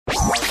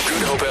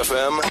Hope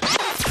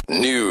FM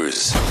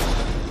News.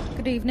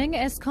 Good evening.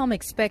 Eskom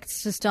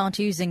expects to start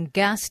using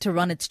gas to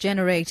run its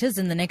generators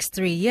in the next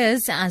 3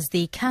 years as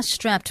the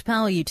cash-strapped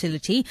power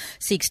utility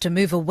seeks to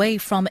move away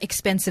from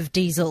expensive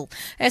diesel.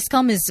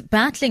 Eskom is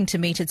battling to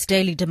meet its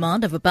daily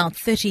demand of about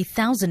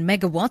 30,000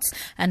 megawatts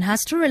and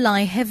has to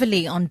rely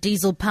heavily on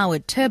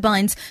diesel-powered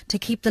turbines to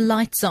keep the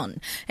lights on.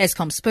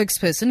 Eskom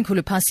spokesperson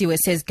Khulupasiwe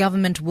says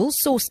government will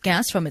source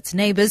gas from its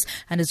neighbours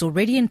and is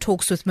already in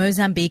talks with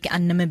Mozambique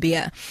and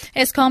Namibia.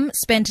 Eskom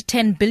spent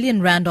 10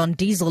 billion rand on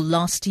diesel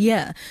last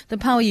year. The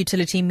power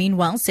utility,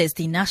 meanwhile, says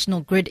the national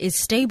grid is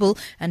stable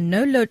and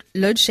no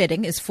load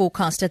shedding is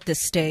forecast at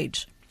this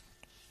stage.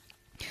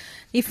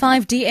 The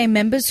 5 DA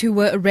members who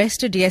were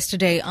arrested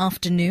yesterday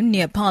afternoon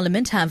near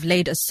Parliament have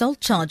laid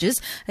assault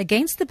charges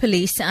against the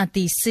police at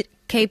the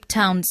Cape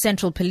Town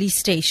Central Police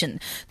Station.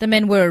 The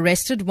men were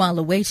arrested while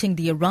awaiting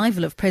the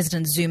arrival of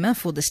President Zuma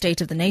for the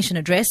State of the Nation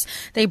address.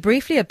 They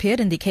briefly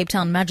appeared in the Cape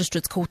Town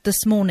Magistrates Court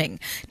this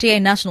morning. DA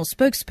National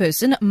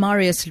Spokesperson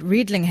Marius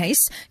Riedlinghuis,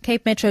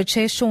 Cape Metro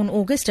Chair Sean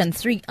August and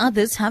 3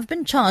 others have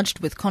been charged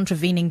with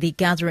contravening the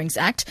Gatherings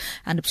Act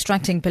and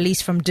obstructing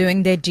police from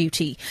doing their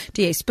duty.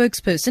 DA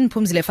spokesperson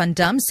Phumzile van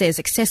Dam says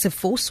excessive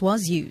force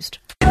was used.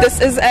 This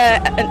is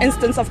an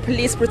instance of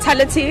police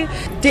brutality.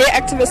 DA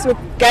activists were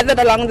gathered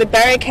along the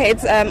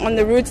barricades on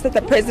the routes that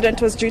the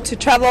president was due to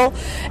travel.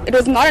 It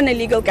was not an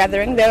illegal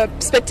gathering. There were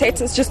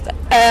spectators just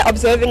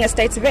observing a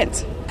state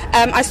event.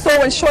 I saw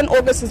when Sean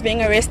August was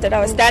being arrested,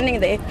 I was standing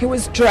there. He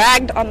was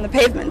dragged on the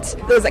pavement.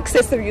 There was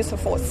excessive use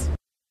of force.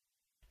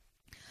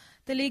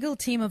 The legal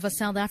team of a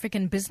South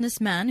African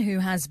businessman who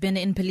has been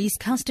in police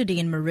custody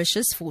in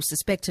Mauritius for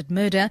suspected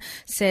murder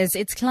says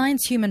its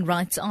client's human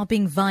rights are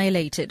being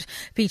violated.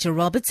 Peter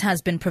Roberts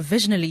has been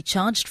provisionally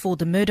charged for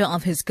the murder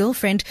of his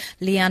girlfriend,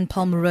 Leanne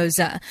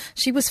Palmarosa.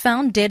 She was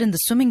found dead in the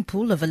swimming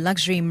pool of a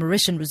luxury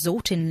Mauritian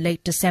resort in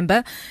late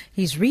December.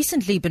 He's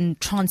recently been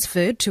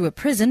transferred to a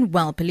prison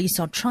while police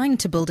are trying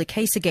to build a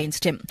case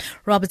against him.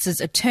 Roberts'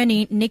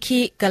 attorney,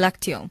 Nikki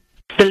Galactio.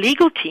 The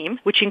legal team,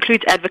 which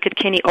includes advocate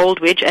Kenny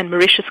Oldwidge and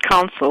Mauritius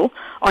Council,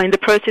 are in the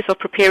process of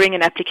preparing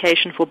an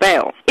application for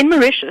bail. In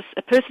Mauritius,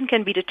 a person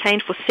can be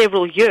detained for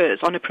several years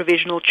on a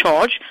provisional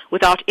charge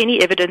without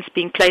any evidence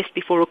being placed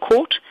before a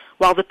court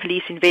while the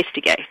police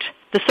investigate.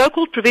 The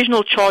so-called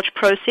provisional charge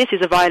process is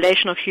a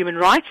violation of human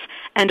rights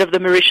and of the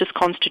Mauritius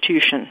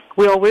Constitution.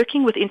 We are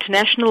working with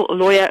international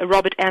lawyer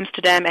Robert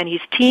Amsterdam and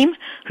his team,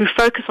 who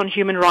focus on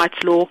human rights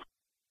law.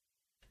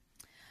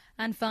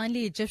 And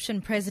finally,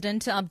 Egyptian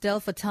President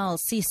Abdel Fattah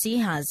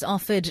al-Sisi has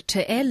offered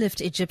to airlift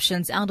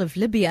Egyptians out of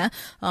Libya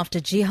after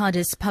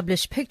jihadists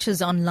published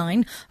pictures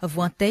online of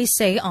what they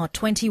say are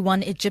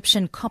 21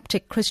 Egyptian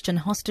Coptic Christian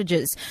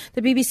hostages.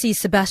 The BBC's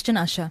Sebastian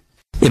Usher.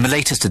 In the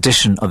latest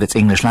edition of its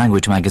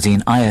English-language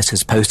magazine, IS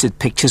has posted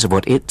pictures of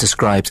what it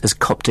describes as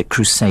Coptic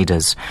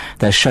crusaders.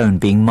 They're shown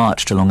being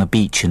marched along a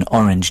beach in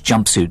orange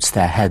jumpsuits,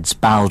 their heads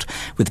bowed,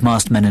 with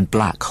masked men in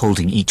black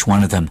holding each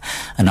one of them.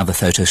 Another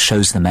photo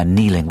shows the men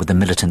kneeling with the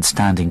militants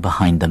standing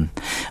behind them.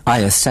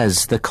 IS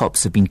says the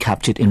Copts have been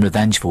captured in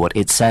revenge for what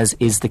it says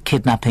is the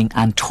kidnapping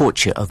and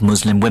torture of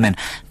Muslim women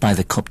by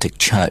the Coptic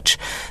Church.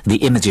 The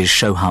images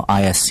show how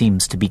IS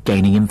seems to be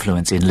gaining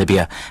influence in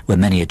Libya, where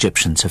many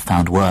Egyptians have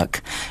found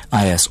work.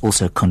 IS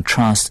also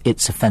contrasts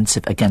its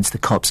offensive against the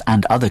Copts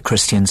and other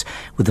Christians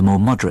with the more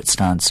moderate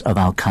stance of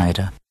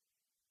Al-Qaeda.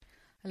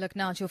 Look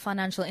now at your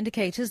financial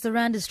indicators. The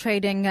rand is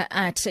trading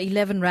at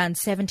 11 rand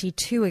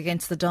 72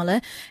 against the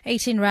dollar,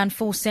 18 rand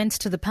 4 cents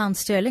to the pound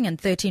sterling and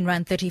 13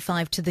 rand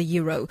 35 to the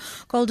euro.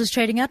 Gold is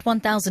trading at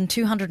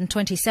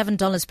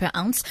 $1,227 per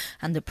ounce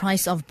and the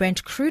price of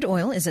Brent crude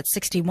oil is at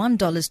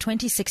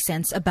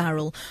 $61.26 a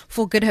barrel.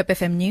 For Good Hope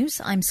FM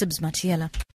News, I'm Sibs Matiela.